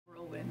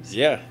games.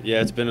 Yeah,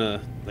 it's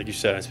been like you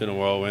said, it's been a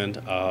whirlwind.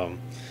 I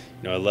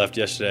left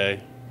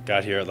yesterday,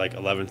 got here at like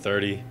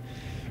 11:30,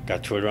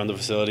 got toured around the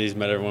facilities,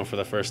 met everyone for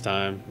the first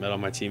time, met all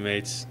my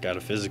teammates, got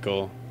a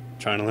physical,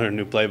 trying to learn a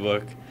new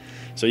playbook.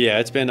 So yeah,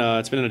 it's been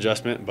an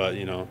adjustment, but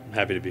I'm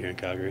happy to be here in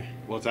Calgary.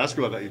 Well, let's ask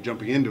about that. You're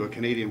jumping into a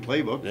Canadian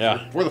playbook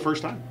Yeah, for the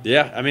first time.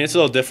 yeah. I mean, it's a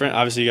little different.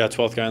 Obviously, you got a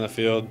 12th guy on the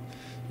field.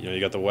 You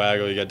got the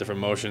waggle, you got different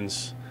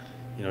motions.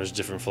 There's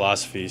different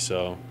philosophy.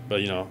 So,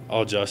 but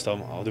I'll adjust.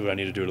 I'll do what I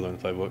need to do to learn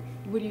the playbook.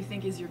 What do you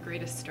think is your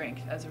greatest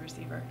strength as a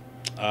receiver?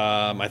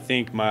 I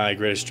think my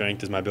greatest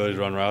strength is my ability to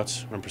run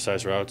routes, run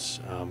precise routes.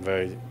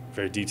 Very,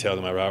 very detailed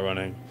in my route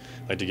running.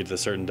 I like to get to a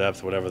certain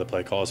depth, whatever the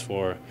play calls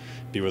for,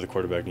 be where the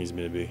quarterback needs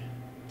me to be.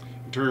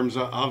 In terms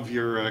of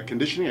your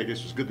conditioning, I guess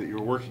it was good that you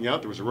were working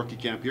out. There was a rookie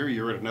camp here.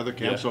 You were at another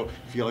camp, Yeah. so you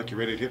feel like you're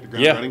ready to hit the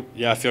ground Yeah, running?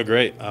 yeah, I feel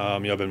great.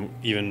 I've been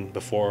even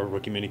before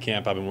rookie mini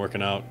camp. I've been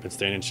working out, been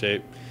staying in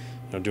shape,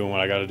 doing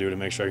what I got to do to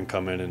make sure I can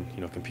come in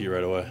and compete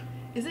right away.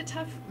 Is it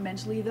tough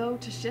mentally, though,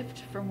 to shift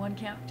from one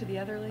camp to the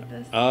other like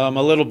this? A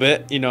little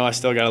bit. I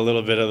still got a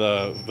little bit of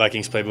the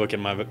Vikings playbook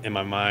in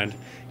my mind,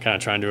 kind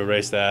of trying to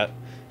erase that.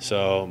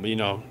 So,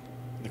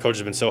 the coach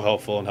has been so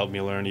helpful and helped me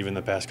learn even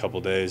the past couple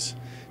of days.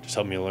 Just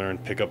helped me learn,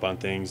 pick up on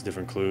things,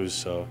 different clues.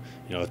 So,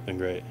 it's been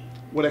great.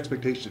 What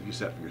expectations have you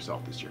set for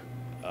yourself this year?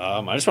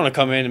 I just want to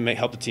come in and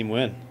help the team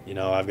win. We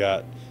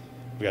got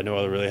no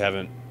other, really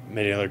haven't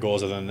made any other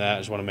goals other than that. I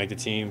just want to make the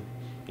team,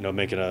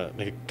 make a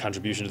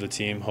contribution to the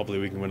team. Hopefully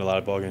we can win a lot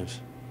of ball games.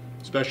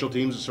 Special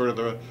teams is sort of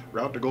the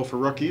route to go for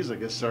rookies. I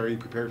guess, are you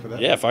prepared for that?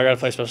 Yeah, if I got to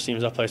play special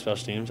teams, I'll play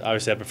special teams.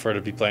 Obviously, I prefer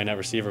to be playing at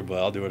receiver, but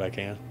I'll do what I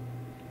can.